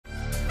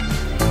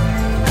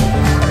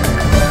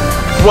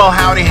Well,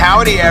 howdy,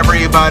 howdy,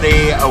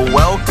 everybody.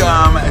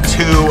 Welcome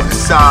to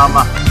some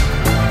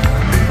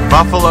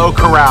Buffalo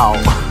Corral.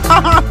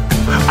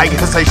 I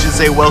guess I should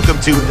say welcome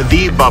to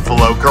the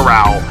Buffalo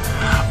Corral.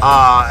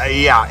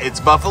 Yeah, it's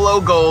Buffalo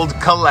Gold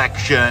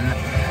Collection,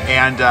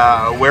 and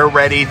we're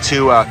ready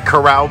to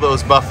corral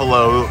those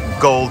Buffalo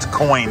Gold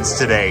coins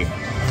today.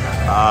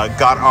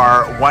 Got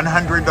our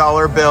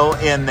 $100 bill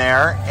in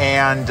there,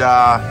 and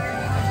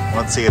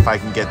let's see if I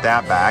can get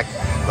that back.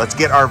 Let's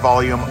get our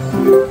volume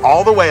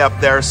all the way up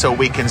there so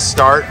we can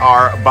start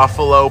our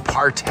Buffalo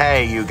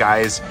Partay, you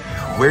guys.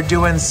 We're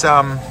doing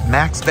some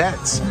max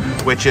bets,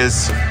 which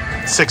is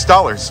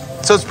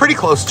 $6. So it's pretty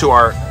close to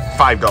our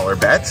 $5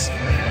 bets.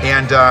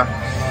 And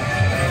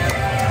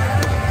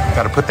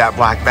got to put that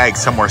black bag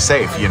somewhere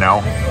safe, you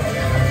know.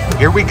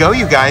 Here we go,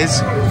 you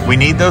guys. We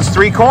need those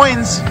 3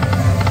 coins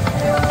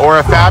or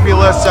a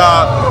fabulous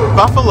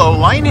Buffalo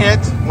line hit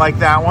like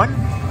that one.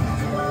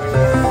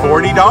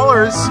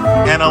 $40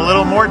 and a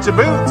little more to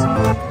boot.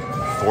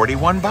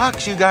 41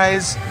 bucks, you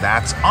guys.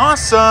 That's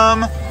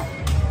awesome.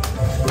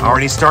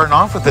 Already starting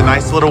off with a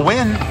nice little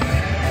win.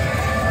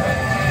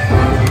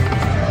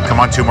 Come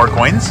on, 2 more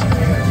coins.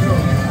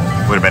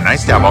 Would have been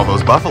nice to have all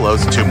those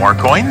Buffaloes. 2 more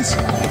coins.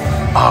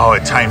 Oh,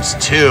 at times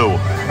 2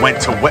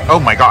 went to, oh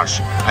my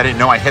gosh. I didn't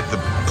know I hit the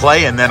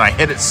play and then I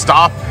hit it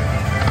stop.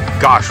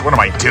 Gosh, what am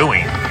I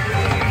doing?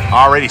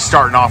 Already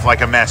starting off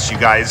like a mess, you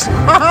guys.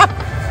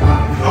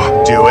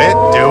 Do it,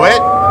 do it.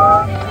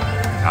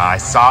 I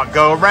saw it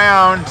go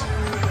around.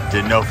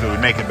 Didn't know if it would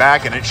make it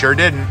back, and it sure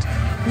didn't.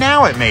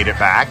 Now it made it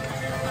back. 2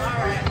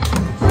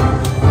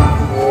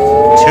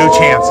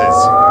 chances.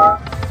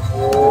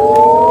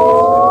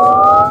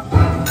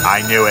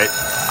 I knew it.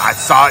 I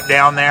saw it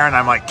down there, and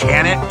I'm like,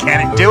 can it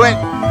do it?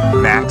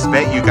 Max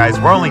bet, you guys.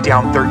 We're only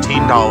down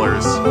 $13.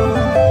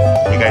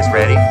 You guys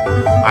ready?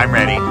 I'm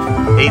ready.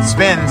 8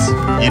 spins.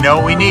 You know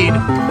what we need?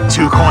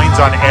 2 coins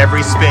on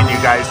every spin, you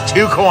guys.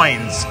 2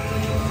 coins.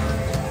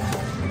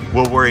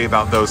 We'll worry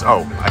about those.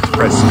 Oh, I have to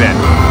press spin.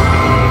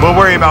 We'll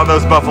worry about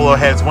those Buffalo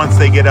heads once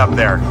they get up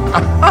there.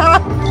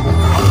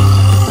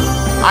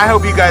 I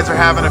hope you guys are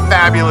having a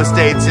fabulous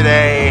day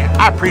today.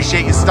 I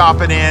appreciate you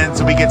stopping in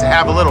so we get to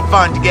have a little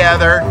fun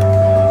together.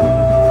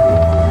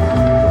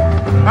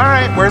 All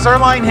right, where's our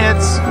line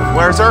hits?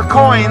 Where's our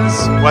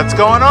coins? What's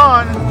going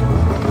on?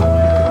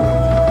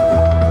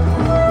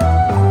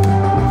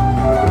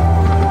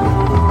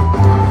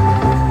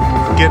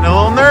 Getting a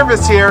little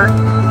nervous here.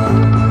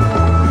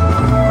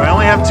 I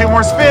only have 2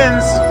 more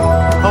spins.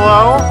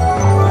 Hello?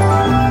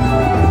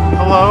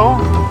 Hello?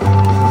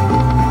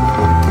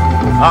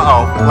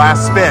 Uh-oh,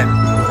 last spin.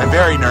 I'm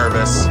very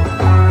nervous.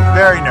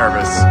 Very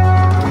nervous.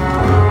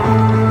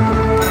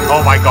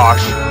 Oh my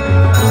gosh.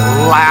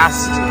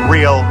 Last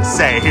real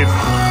save.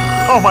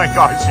 Oh my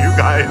gosh, you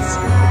guys.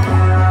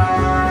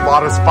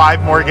 Bought us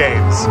 5 more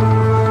games.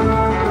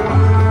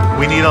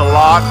 We need a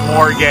lot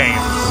more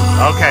games.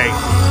 Okay.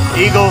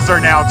 Eagles are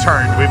now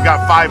turned. We've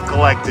got 5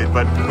 collected,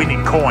 but we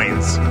need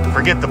coins.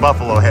 Forget the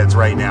Buffalo heads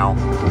right now.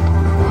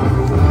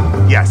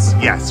 Yes,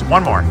 yes,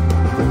 1 more.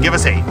 Give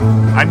us 8.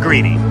 I'm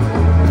greedy.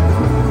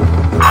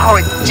 Oh,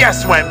 it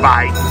just went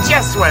by.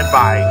 Just went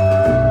by.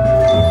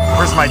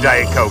 Where's my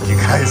Diet Coke, you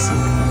guys?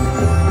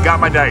 Got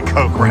my Diet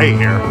Coke right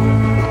here.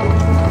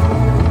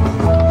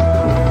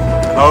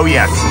 Oh,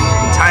 yes.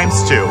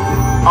 Times 2.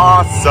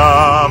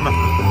 Awesome.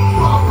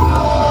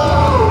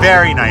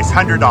 Very nice.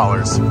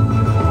 $100.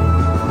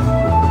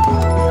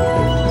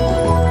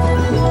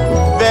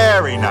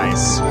 Very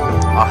nice.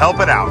 I'll help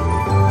it out.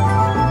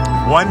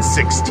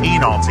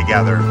 116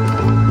 altogether.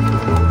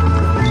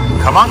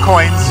 Come on,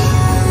 coins.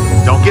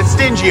 Don't get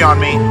stingy on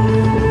me.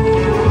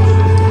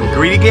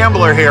 Greedy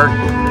gambler here.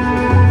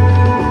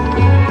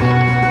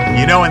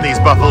 You know, in these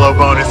Buffalo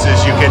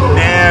bonuses, you can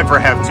never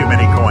have too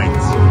many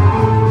coins.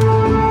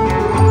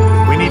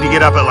 We need to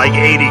get up at like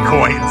 80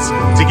 coins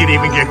to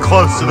even get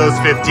close to those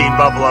 15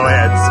 Buffalo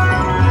heads.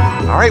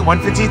 All right,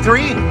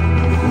 153.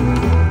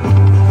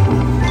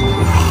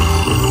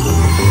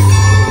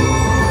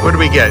 What do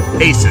we get?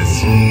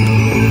 Aces.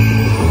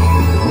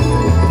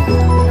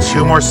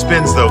 2 more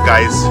spins though,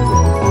 guys.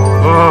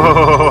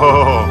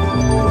 Oh.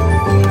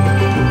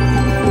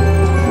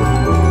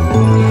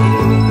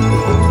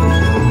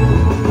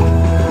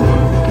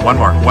 One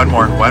more.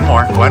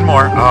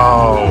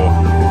 Oh,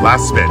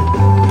 last spin.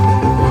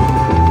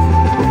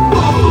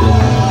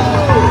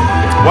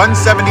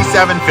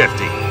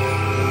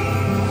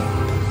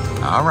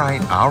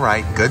 177.50. All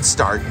right. Good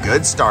start.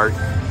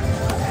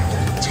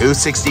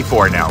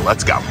 264 now.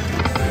 Let's go.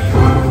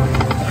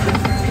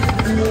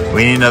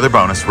 We need another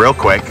bonus real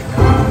quick.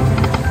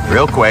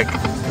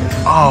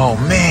 Oh,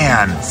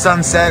 man.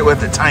 Sunset with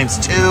the times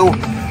 2.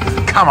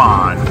 Come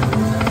on.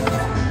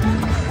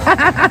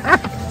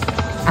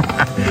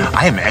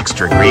 I am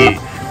extra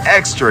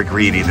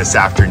greedy this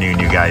afternoon,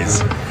 you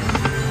guys.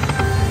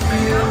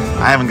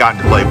 I haven't gotten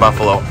to play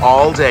Buffalo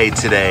all day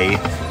today.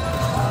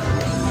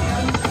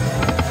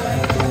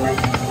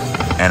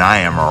 And I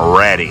am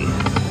ready.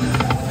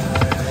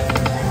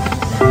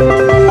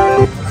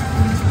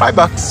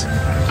 $5.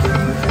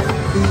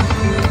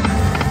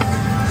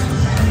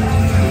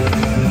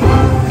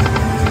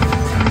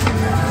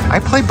 I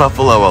play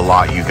Buffalo a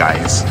lot, you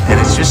guys, and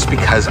it's just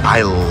because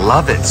I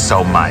love it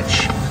so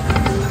much.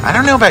 I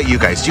don't know about you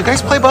guys. Do you guys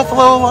play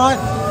Buffalo a lot?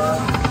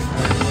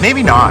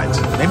 Maybe not.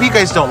 Maybe you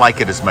guys don't like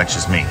it as much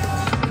as me.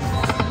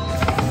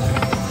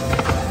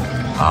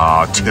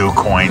 Oh, 2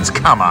 coins.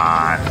 Come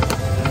on.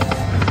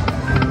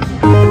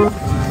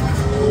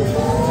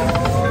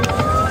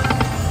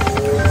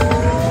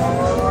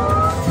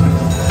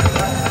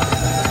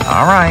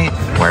 All right.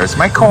 Where's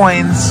my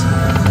coins?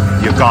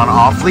 You've gone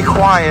awfully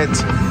quiet.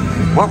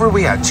 What were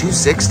we at?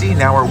 260?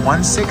 Now we're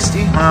 160?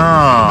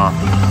 Oh,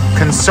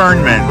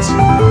 concernment.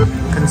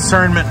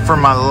 Concernment for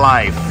my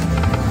life.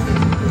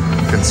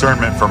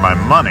 Concernment for my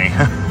money.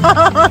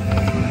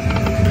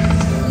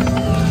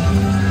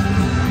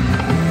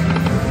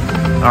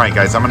 All right,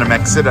 guys, I'm gonna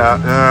mix it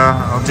up.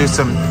 I'll do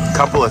some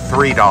couple of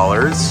 $3.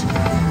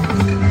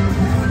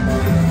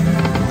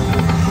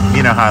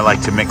 You know how I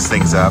like to mix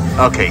things up.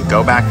 Okay,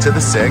 go back to the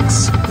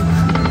 6.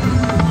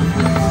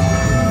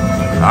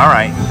 All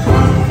right,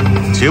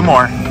 2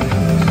 more.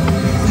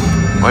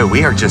 Boy,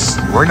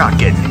 we're not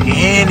getting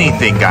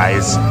anything,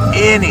 guys.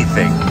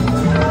 Anything.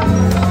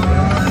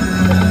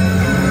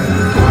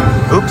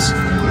 Oops.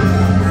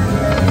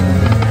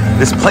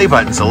 This play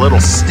button's a little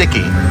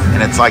sticky,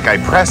 and it's like I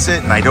press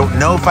it, and I don't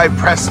know if I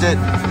pressed it.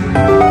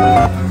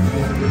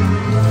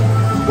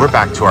 We're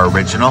back to our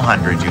original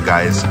 100, you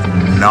guys.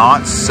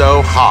 Not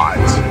so hot.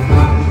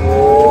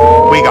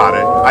 We got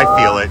it. I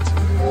feel it.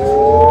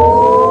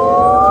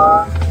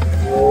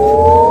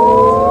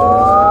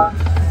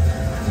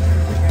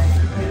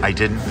 I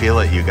didn't feel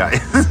it, you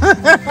guys.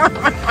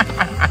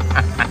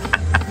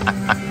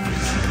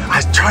 I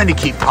was trying to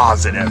keep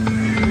positive.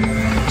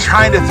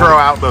 Trying to throw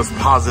out those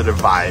positive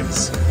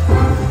vibes.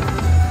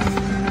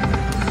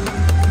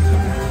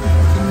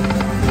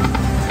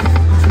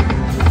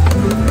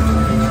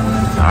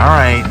 All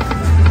right.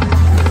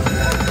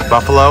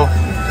 Buffalo,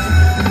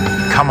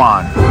 come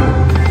on.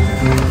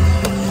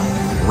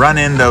 Run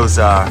in those,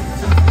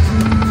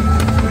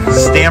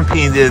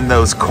 stampede in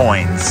those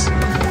coins.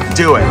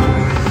 Do it.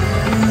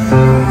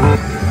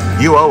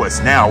 You owe us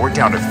now. We're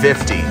down to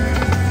 50.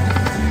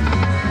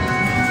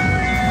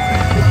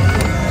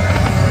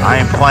 I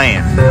am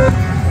playing.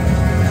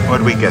 What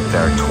did we get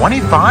there?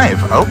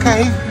 25.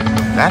 Okay.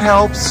 That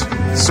helps.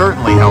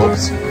 Certainly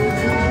helps.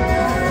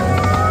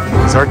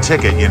 It's our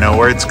ticket. You know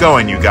where it's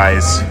going, you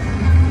guys.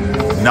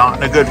 Not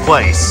in a good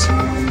place.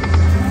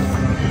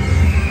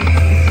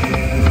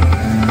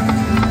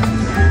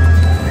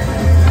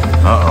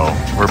 Uh-oh.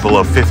 We're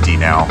below 50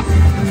 now.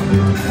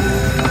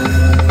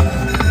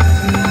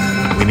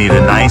 We need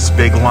a nice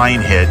big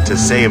line hit to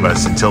save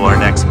us until our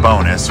next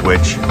bonus,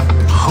 which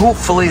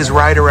hopefully is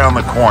right around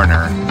the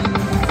corner.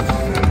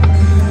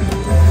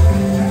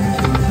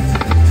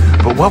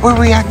 But what were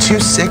we at,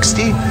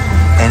 260?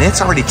 And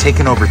it's already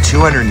taken over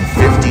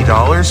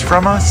 $250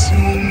 from us?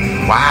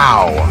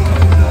 Wow.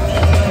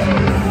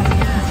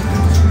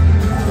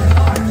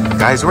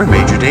 Guys, we're in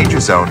major danger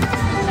zone.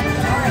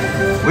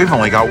 We've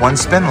only got 1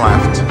 spin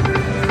left.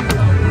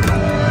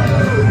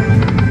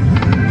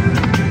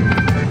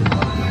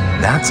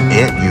 That's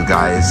it, you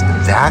guys.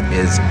 That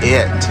is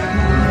it.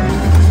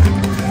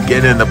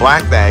 Get in the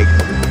black bag.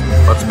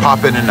 Let's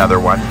pop in another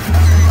one.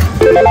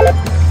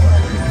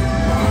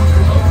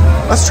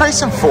 Let's try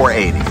some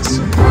 480s.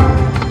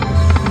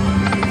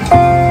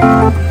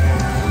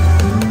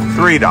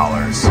 $3.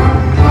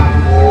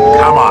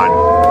 Come on.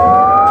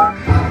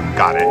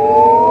 Got it.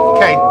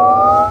 Okay.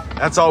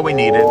 That's all we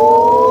needed.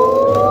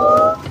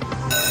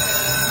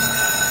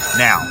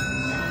 Now,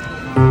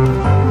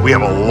 we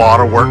have a lot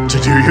of work to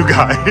do, you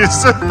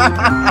guys.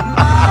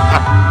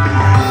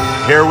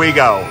 Here we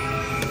go.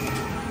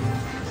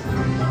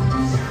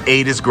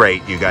 8 is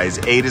great, you guys.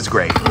 8 is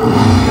great.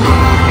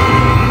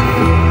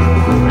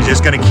 We're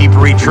just going to keep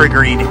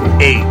re-triggering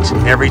 8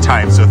 every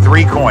time. So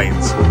 3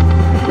 coins.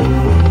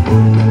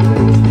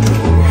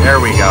 There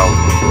we go.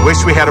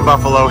 Wish we had a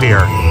Buffalo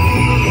here.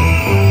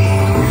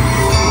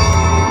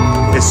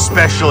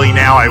 Especially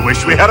now, I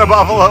wish we had a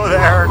Buffalo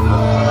there.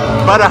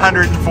 But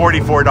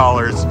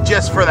 $144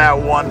 just for that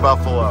 1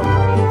 Buffalo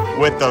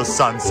with those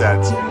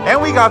sunsets.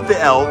 And we got the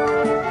elk.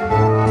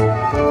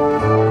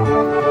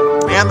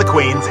 And the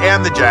queens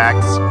and the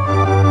jacks.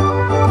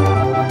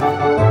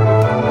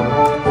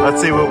 Let's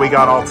see what we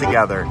got all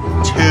together.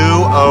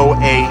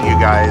 208, you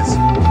guys.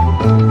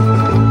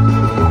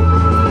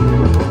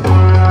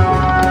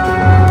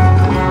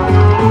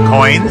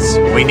 Coins,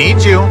 we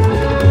need you.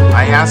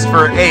 I asked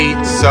for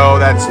 8, so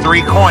that's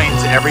 3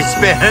 coins every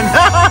spin.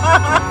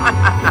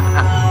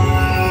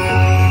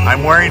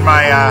 I'm wearing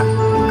my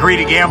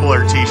Greedy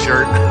Gambler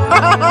t-shirt.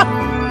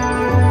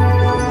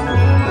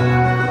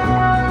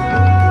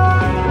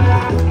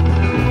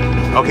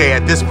 Okay,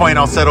 at this point,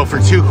 I'll settle for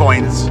 2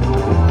 coins.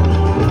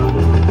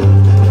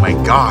 My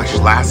gosh,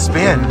 last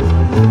spin.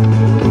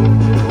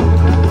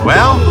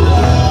 Well,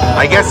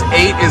 I guess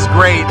 8 is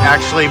great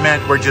actually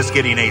meant we're just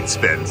getting 8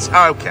 spins.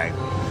 Okay.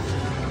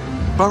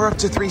 But we're up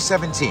to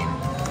 317.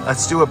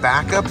 Let's do a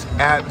backup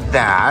at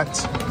that.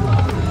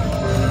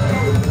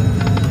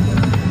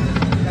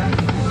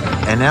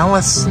 And now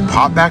let's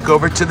pop back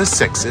over to the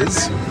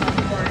 6s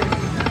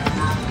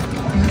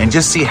and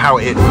just see how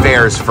it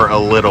fares for a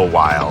little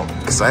while.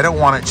 Because I don't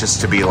want it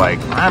just to be like,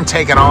 I'm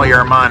taking all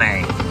your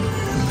money.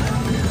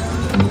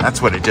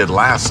 That's what it did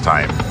last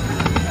time.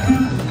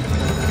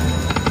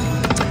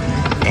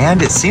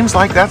 And it seems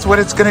like that's what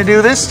it's going to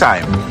do this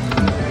time.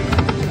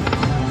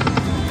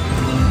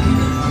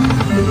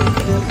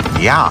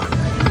 Yeah.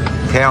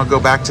 Okay, I'll go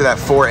back to that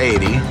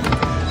 480.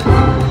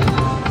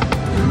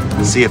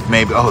 See if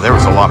maybe, oh, there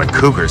was a lot of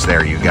cougars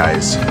there, you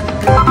guys.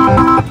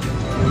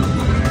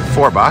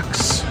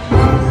 $4.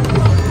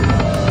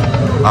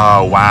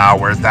 Oh, wow,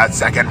 where's that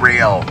second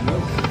reel?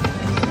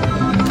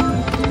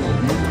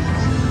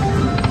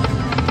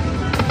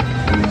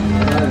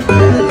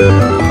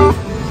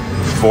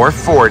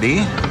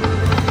 $4.40.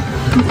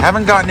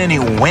 Haven't gotten any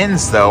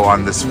wins though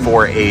on this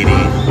 480.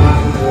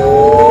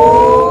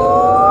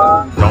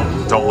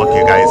 Don't look,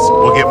 you guys.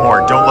 We'll get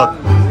more. Don't look.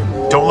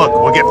 Don't look.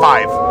 We'll get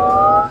 5.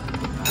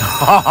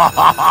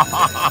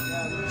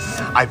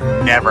 I've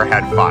never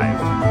had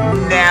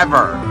 5.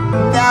 Never.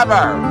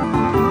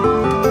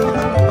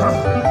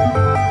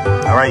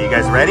 All right, you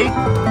guys ready?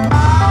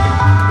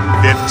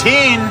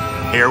 15.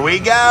 Here we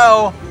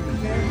go.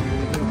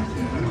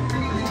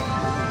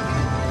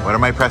 What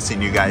am I pressing,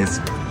 you guys?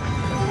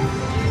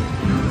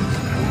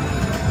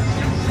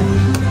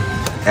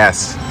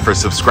 S for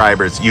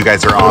subscribers. You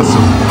guys are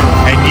awesome.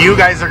 And you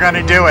guys are going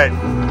to do it.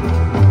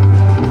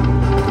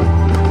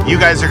 You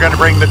guys are going to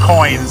bring the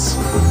coins.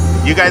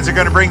 You guys are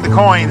going to bring the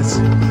coins.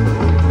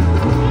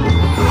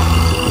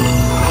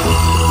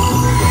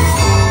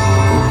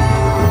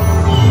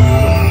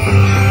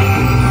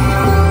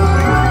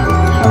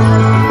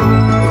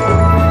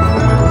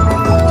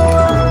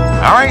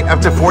 All right, up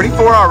to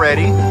 44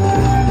 already.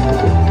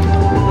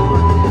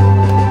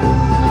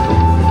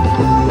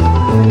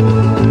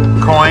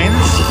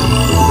 Coins.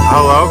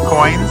 Hello,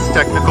 coins.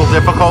 Technical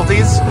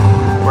difficulties.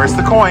 Where's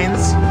the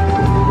coins?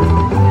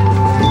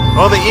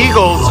 Well, the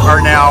Eagles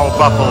are now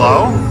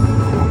Buffalo.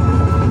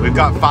 We've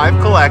got 5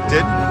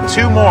 collected.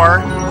 2 more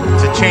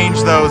to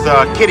change those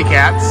kitty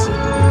cats.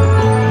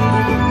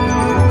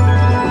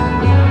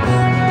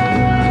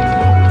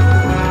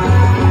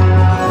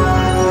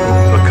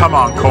 But come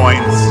on,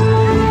 coins.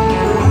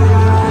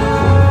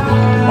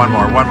 One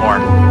more.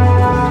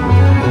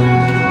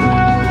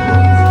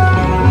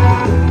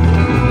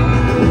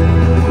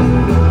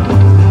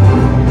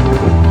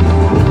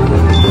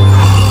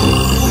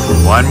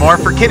 One more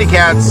for kitty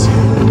cats.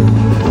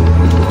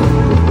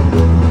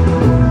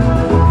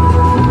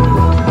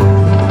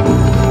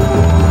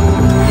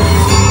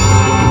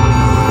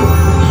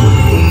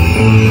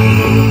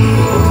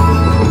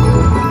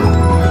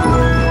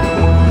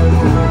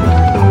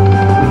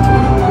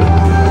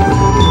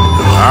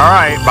 All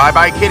right,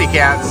 bye-bye kitty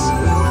cats.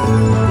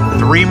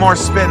 3 more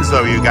spins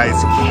though, you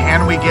guys.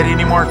 Can we get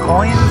any more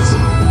coins?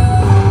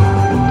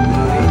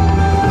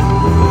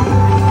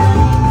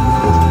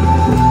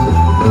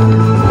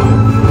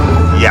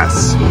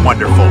 Yes,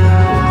 wonderful.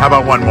 How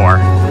about one more?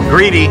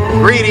 Greedy.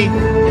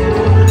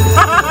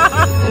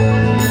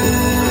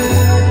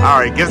 All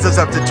right, gives us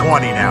up to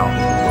 20 now.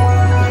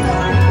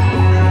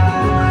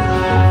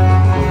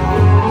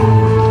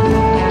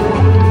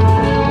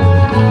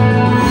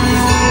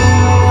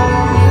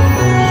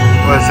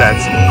 What is that,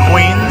 some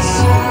queens?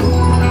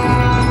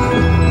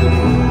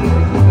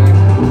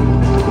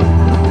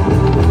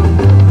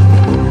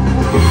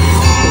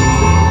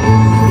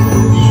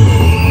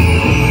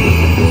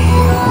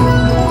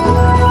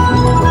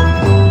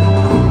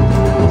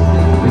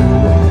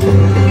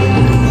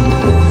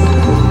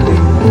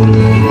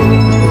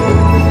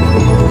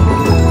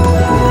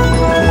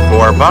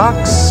 $4.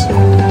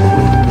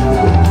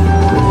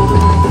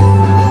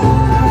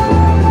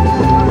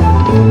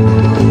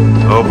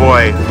 Oh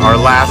boy, our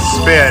last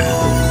spin.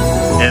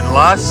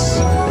 Unless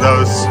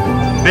those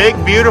big,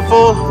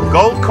 beautiful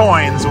gold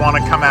coins want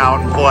to come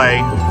out and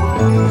play.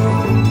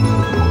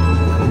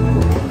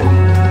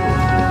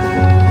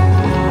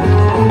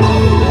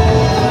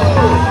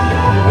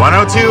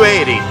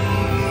 $102.80.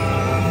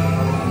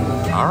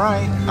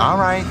 All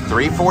right,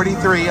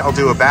 $3.43. I'll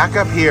do a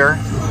backup here.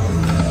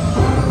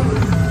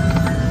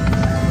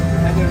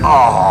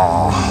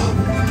 Oh,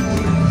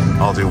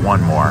 I'll do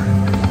one more.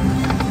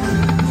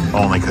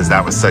 Only because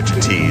that was such a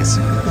tease.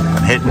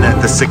 I'm hitting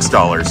at the $6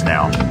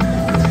 now.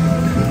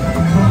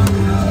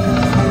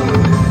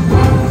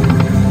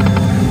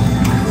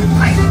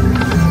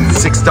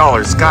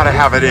 $6, gotta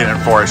have it in it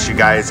for us, you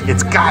guys.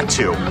 It's got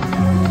to.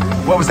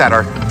 What was that,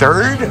 our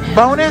 3rd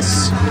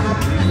bonus?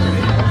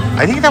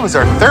 I think that was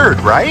our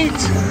 3rd, right?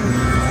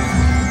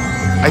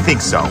 I think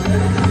so.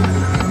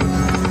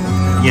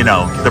 You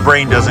know, the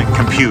brain doesn't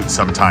compute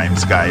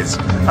sometimes, guys.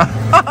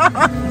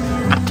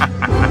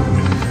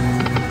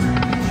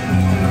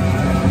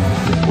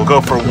 We'll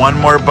go for one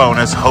more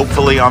bonus,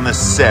 hopefully on the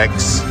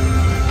 6.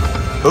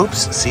 Oops,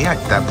 see,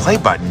 that play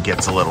button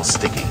gets a little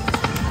sticky.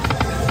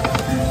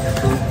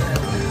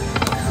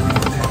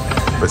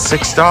 But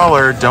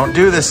 $6, don't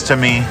do this to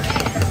me.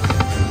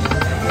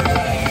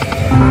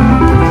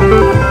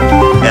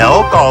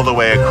 milk all the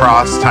way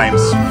across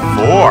times 4.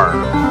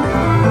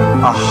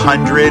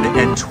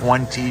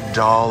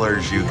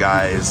 $120, you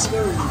guys.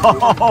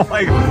 Oh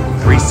my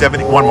God.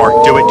 370. One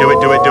more. Do it, do it,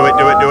 do it, do it,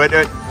 do it, do it, do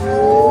it.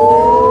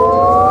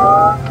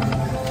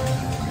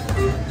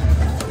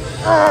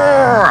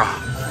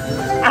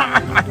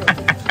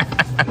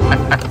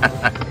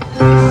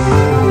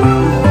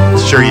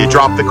 Sure, you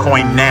drop the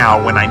coin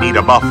now when I need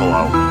a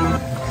buffalo.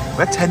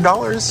 That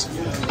 $10?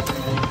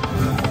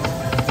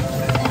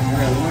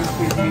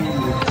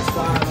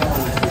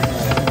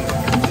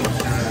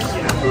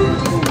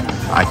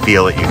 I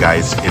feel it, you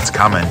guys. It's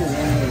coming.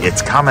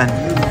 It's coming.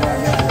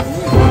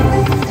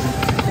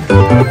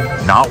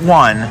 Not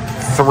 1,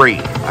 3.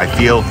 I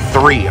feel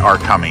 3 are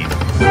coming.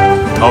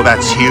 Oh,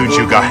 that's huge,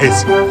 you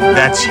guys.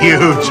 That's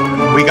huge.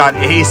 We got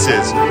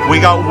aces. We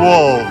got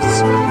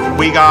wolves.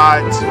 We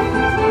got...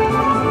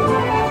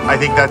 I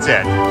think that's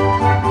it.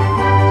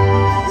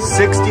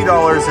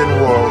 $60 in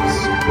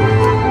wolves.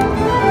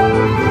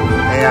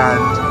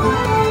 And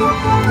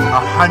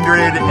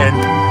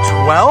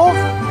 112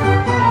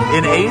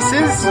 in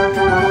aces?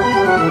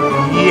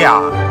 Yeah.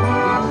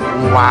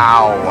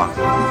 Wow.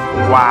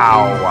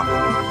 Wow.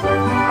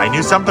 I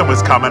knew something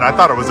was coming. I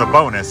thought it was a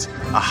bonus.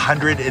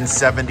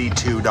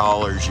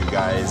 $172, you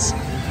guys.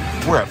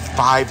 We're at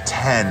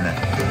 510.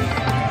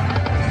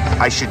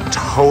 I should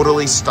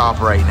totally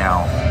stop right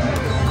now.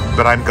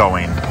 But I'm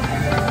going.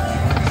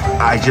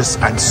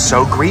 I'm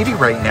so greedy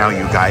right now,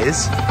 you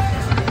guys.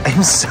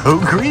 I'm so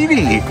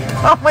greedy.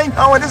 Oh my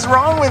God, what is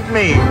wrong with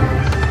me?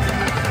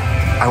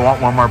 I want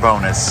one more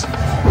bonus.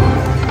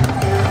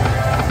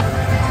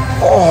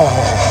 Oh.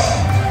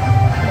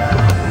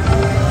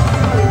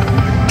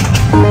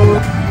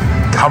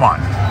 Come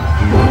on.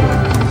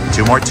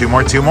 2 more, 2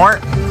 more, 2 more.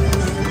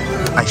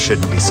 I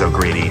shouldn't be so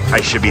greedy.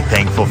 I should be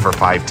thankful for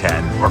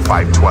 510 or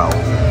 512.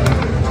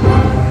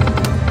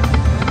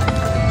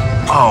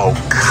 Oh,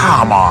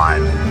 come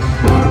on.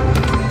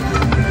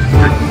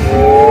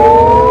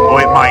 Oh,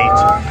 it might.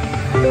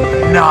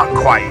 Not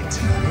quite.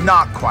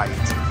 Not quite.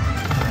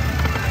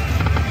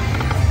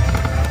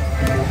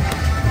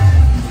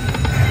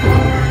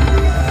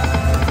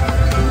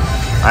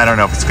 I don't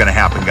know if it's going to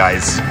happen,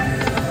 guys.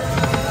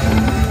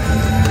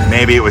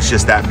 Maybe it was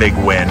just that big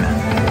win.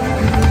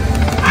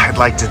 I'd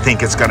like to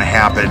think it's going to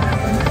happen.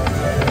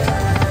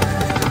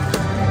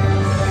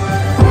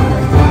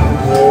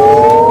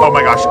 Oh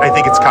my gosh, I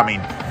think it's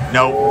coming.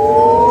 No.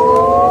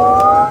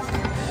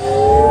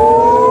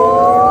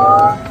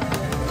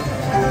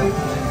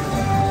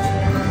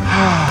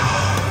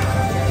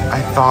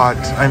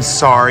 I'm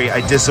sorry,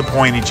 I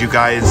disappointed you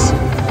guys.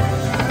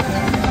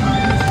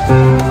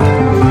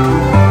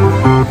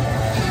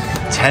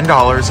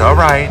 $10, all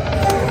right.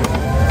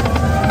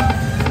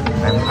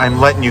 I'm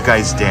letting you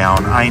guys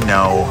down, I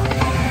know.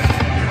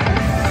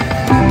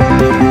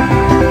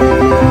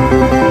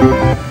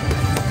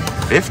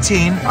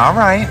 $15, all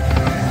right.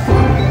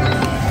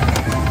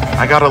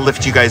 I gotta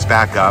lift you guys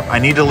back up. I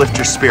need to lift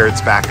your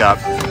spirits back up.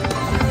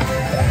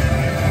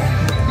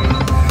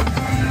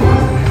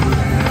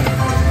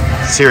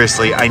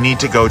 Seriously, I need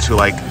to go to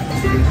like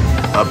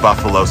a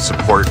buffalo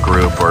support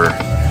group or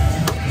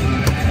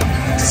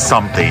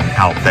something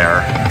out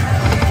there.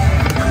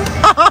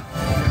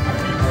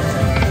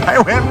 I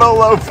went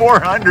below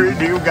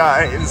 400, you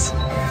guys.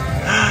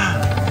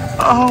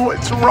 Oh,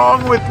 what's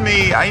wrong with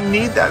me? I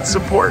need that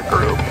support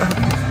group.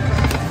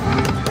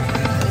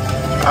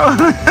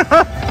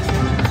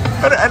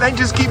 And I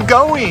just keep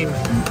going.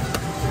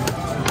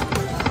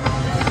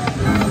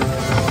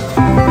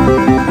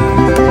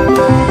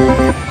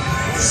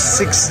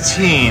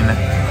 $16.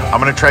 I'm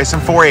gonna try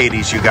some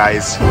 480s, you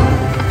guys.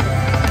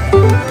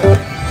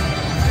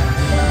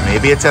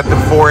 Maybe it's at the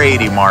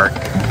 480 mark.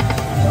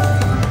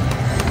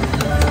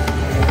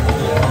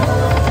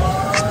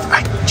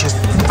 I just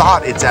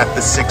thought it's at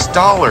the $6.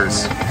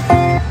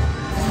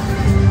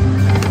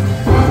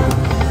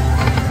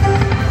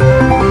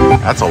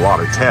 That's a lot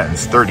of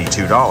tens,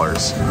 $32.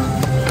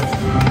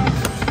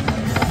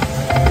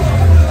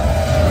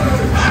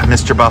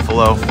 Mr.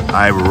 Buffalo,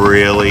 I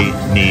really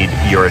need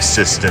your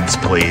assistance,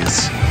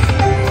 please.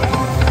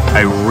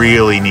 I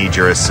really need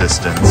your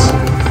assistance.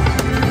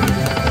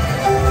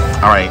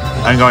 All right,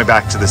 I'm going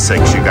back to the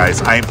 6, you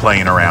guys. I ain't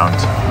playing around.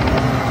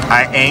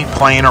 I ain't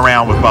playing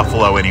around with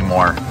Buffalo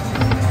anymore.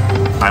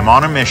 I'm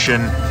on a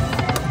mission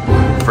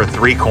for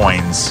 3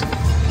 coins.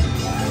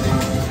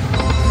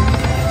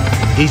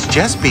 He's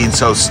just being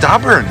so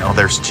stubborn. Oh,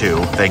 there's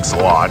 2. Thanks a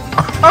lot.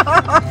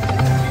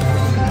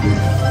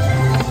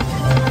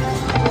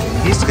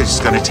 He's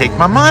just going to take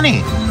my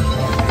money.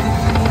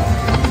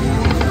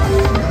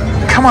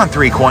 Come on,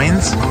 3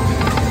 coins.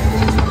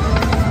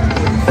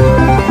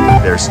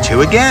 There's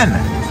 2 again.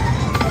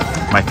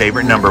 My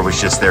favorite number was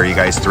just there, you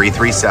guys.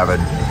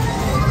 337.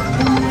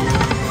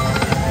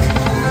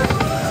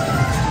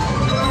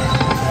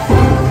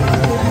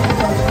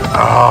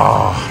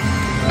 Oh.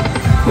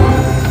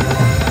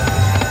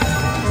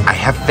 I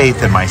have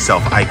faith in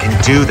myself. I can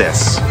do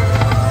this.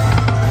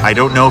 I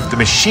don't know if the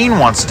machine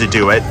wants to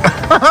do it,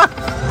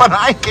 but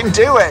I can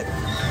do it.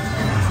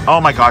 Oh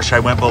my gosh, I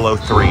went below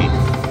 3.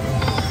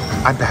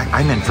 I'm back.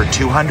 I'm in for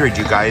 200,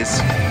 you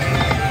guys.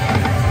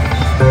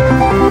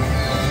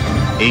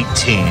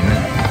 18.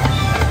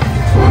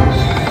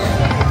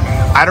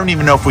 I don't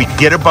even know if we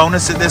get a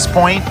bonus at this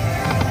point.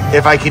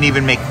 If I can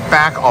even make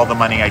back all the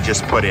money I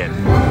just put in.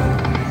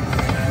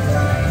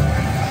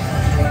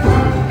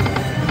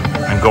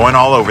 I'm going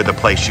all over the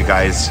place, you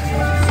guys.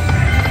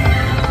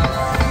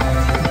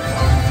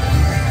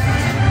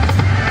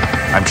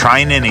 I'm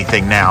trying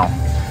anything now.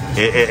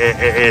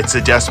 It's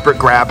a desperate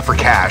grab for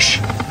cash.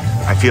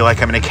 I feel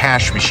like I'm in a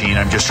cash machine.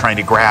 I'm just trying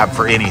to grab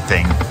for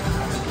anything.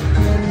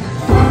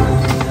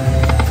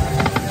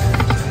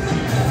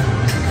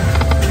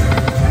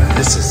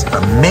 This is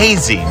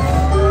amazing.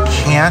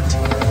 Can't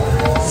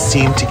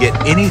seem to get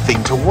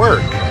anything to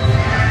work.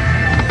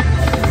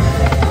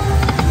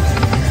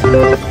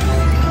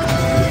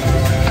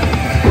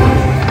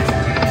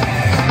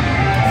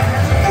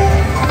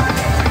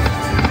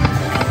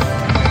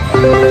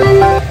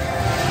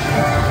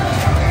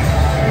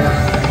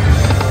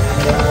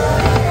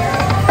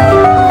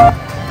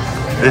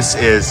 This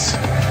is,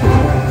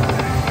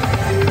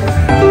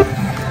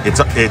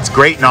 it's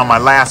grating on my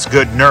last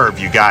good nerve,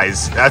 you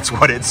guys. That's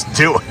what it's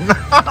doing.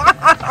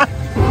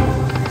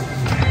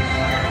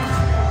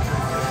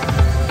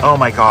 Oh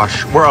my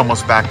gosh, we're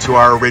almost back to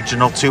our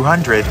original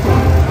 200.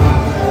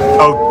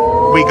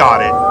 Oh, we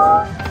got it.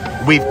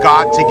 We've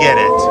got to get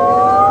it.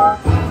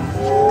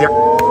 There.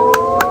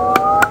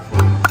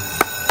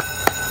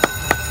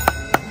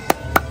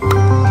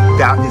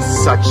 That is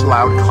such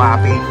loud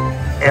clapping.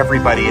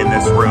 Everybody in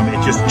this room,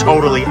 it just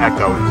totally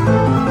echoed.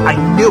 I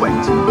knew it.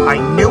 I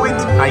knew it.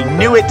 I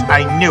knew it.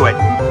 I knew it.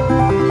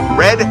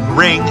 Red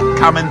ring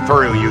coming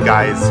through, you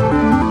guys.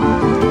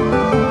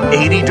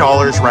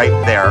 $80 right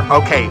there.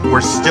 Okay, we're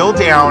still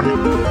down,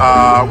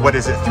 what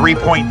is it,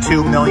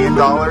 $3.2 million?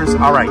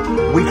 All right,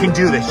 we can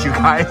do this, you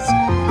guys.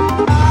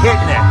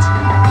 Hitting it.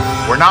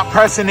 We're not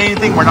pressing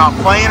anything. We're not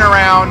playing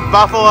around.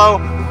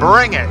 Buffalo,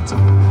 bring it.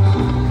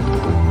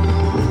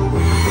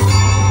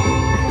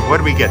 What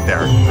do we get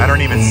there? I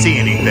don't even see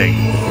anything.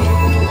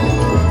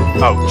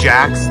 Oh,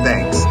 Jacks,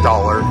 thanks,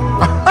 dollar.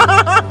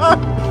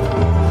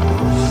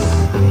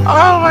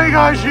 Oh my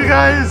gosh, you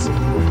guys.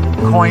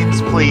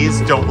 Coins,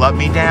 please, don't let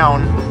me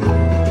down.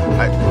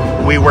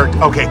 We worked,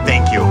 okay,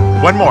 thank you.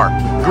 One more,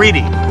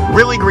 greedy,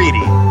 really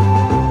greedy.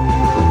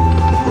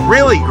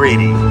 Really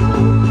greedy.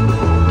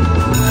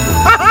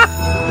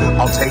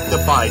 I'll take the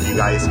 5, you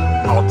guys.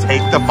 I'll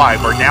take the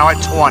 5, we're now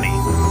at 20.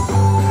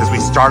 Because we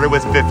started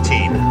with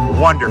 15.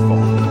 Wonderful.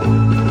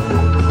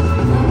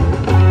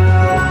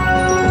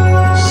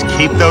 Just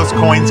keep those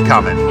coins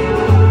coming.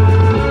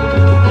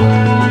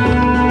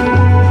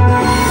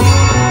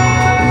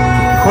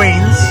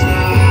 Queens.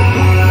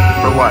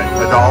 For what?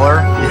 $1?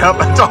 Yep,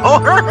 $1.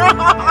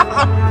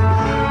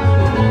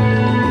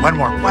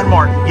 One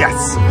more.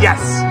 Yes,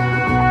 yes.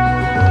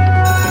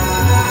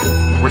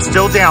 We're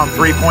still down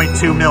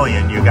 3.2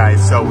 million, you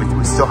guys, so we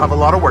still have a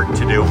lot of work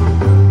to do.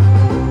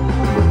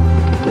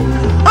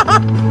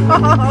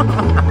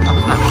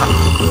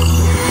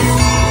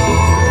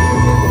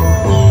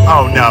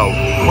 Oh no,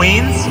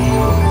 Queens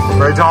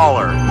for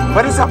 $1.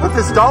 What is up with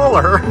this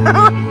dollar?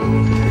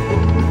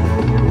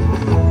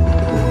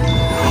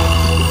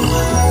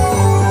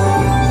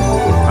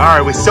 All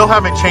right, we still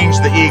haven't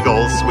changed the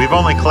Eagles. We've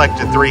only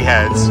collected 3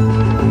 heads,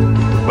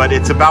 but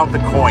it's about the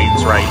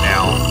coins right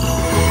now.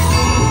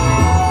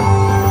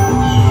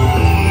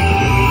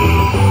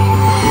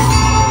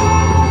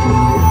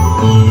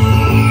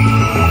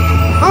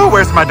 Oh,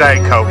 where's my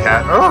Diet Coke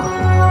at? Oh,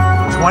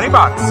 $20.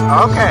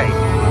 Okay.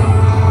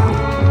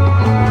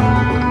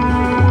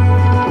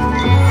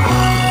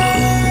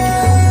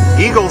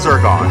 Eagles are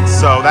gone,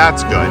 so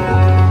that's good.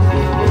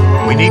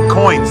 We need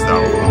coins,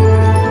 though.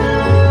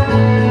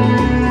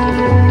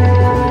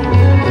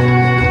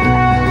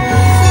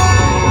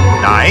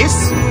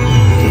 Nice.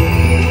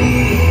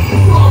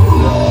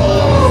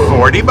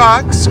 $40,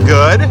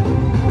 good.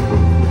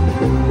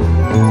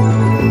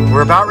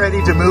 We're about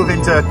ready to move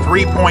into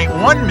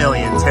 3.1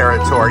 million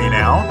territory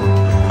now.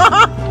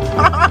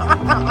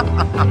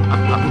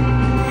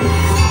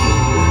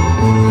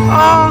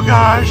 Oh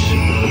gosh.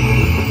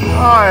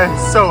 Oh, I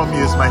so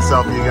amuse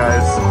myself, you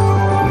guys.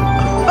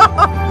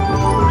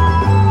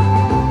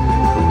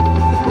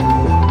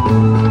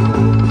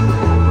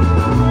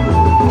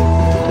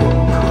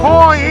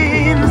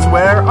 Coins,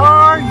 where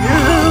are you?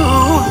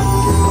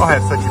 Oh, I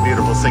have such a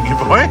beautiful singing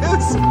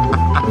voice.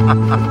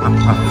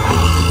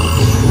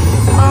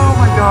 Oh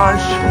my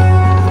gosh.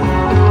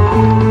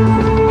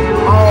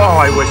 Oh,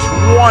 I wish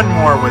one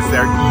more was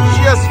there.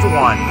 Just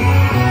one.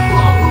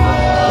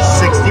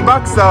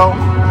 $60 though.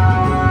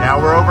 Now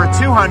we're over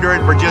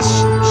 200. We're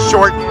just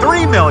short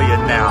 3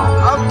 million now.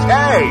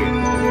 Okay.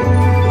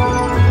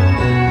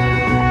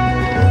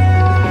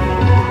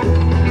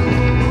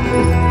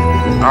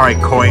 All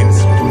right,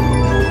 coins.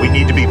 We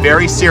need to be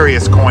very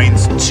serious,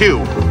 coins. 2.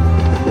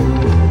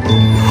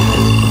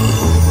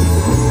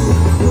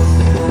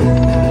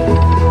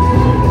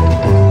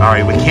 All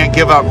right, we can't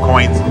give up,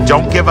 coins.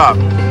 Don't give up.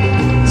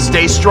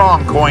 Stay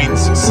strong,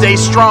 coins. Stay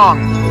strong.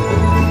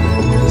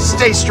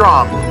 Stay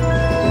strong.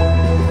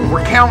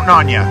 We're counting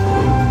on you.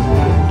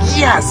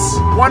 Yes,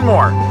 one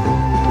more.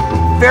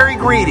 Very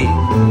greedy.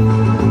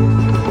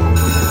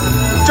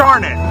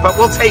 Darn it, but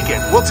we'll take it.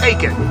 We'll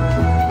take it.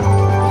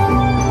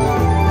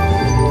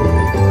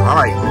 All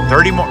right,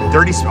 30 more,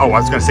 30, oh, I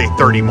was gonna say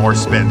 30 more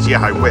spins.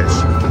 Yeah, I wish.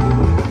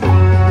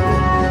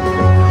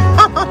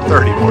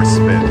 30 more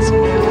spins.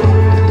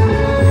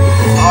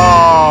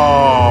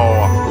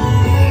 Oh,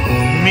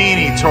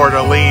 meanie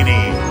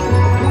tortellini.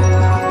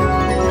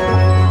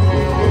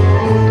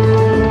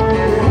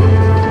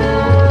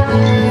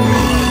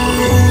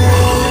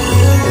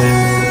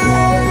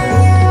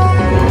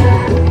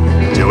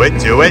 Do it,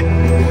 do it.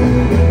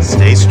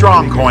 Stay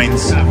strong,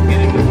 coins.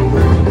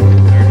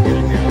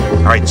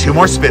 All right, 2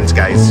 more spins,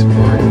 guys.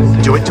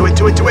 Do it, do it,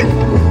 do it, do it.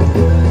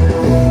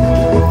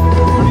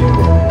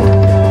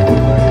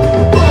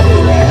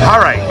 All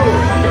right,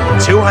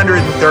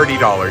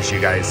 $230, you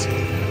guys.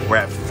 We're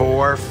at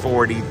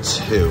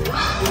 442.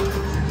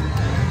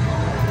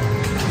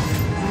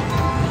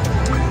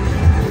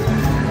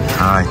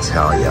 I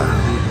tell ya.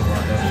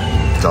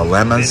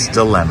 Dilemmas,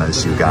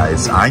 dilemmas, you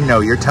guys. I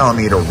know you're telling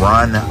me to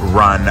run,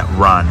 run,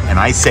 run, and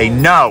I say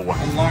no.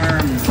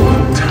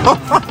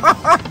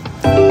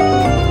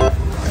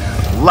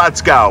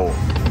 Let's go.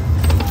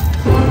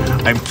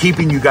 I'm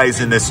keeping you guys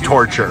in this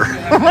torture.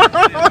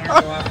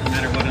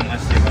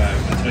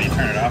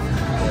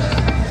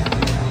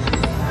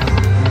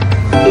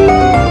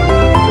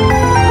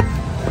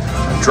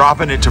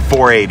 Dropping it to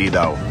 480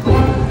 though.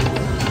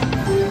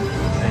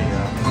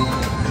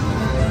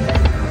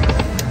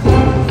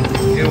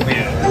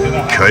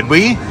 Could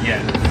we?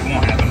 Yeah, it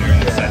won't happen during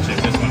the section,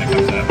 just when it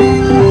comes up.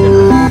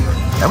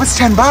 That was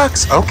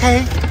 $10.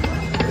 Okay.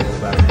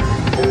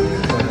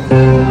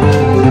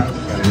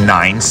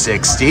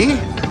 960.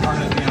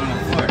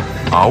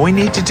 All we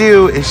need to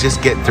do is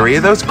just get 3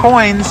 of those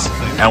coins,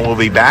 and we'll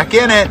be back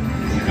in it.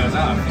 It goes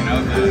up, you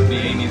know, the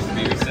VA needs to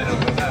be reset, it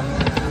goes up.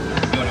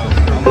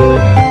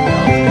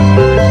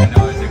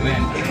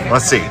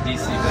 Let's see.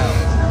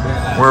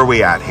 Where are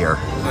we at here?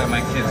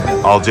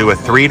 I'll do a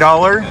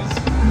 $3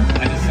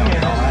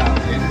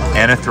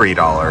 and a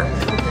 $3.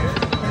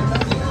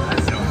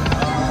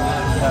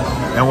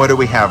 And what do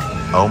we have?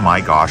 Oh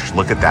my gosh,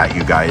 look at that,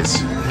 you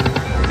guys.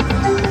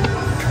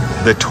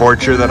 The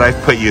torture that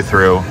I've put you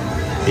through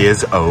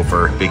is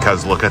over,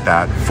 because look at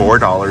that,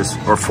 $4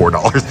 or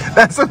 $4.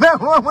 That's about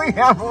what we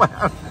have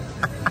left.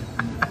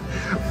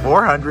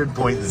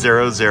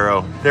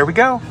 400.00. There we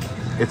go.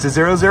 It's a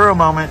 0-0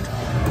 moment.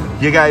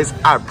 You guys,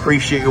 I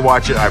appreciate you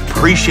watching. I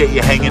appreciate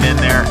you hanging in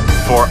there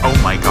for, oh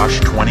my gosh,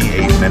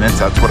 28 minutes.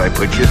 That's what I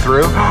put you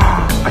through.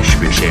 I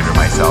should be ashamed of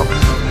myself.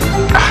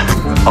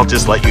 I'll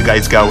just let you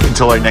guys go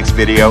until our next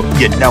video.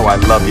 You know I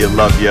love you,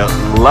 love you,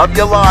 love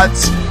you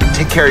lots.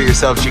 Take care of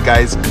yourselves, you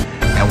guys.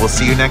 And we'll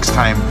see you next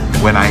time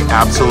when I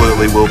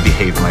absolutely will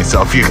behave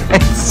myself, you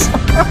guys.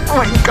 Oh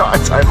my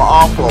gosh, I'm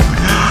awful.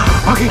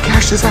 Okay,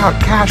 cash this out.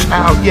 Cash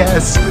out,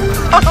 yes.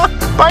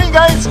 Bye, you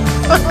guys.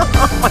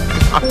 Oh my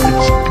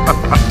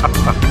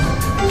gosh.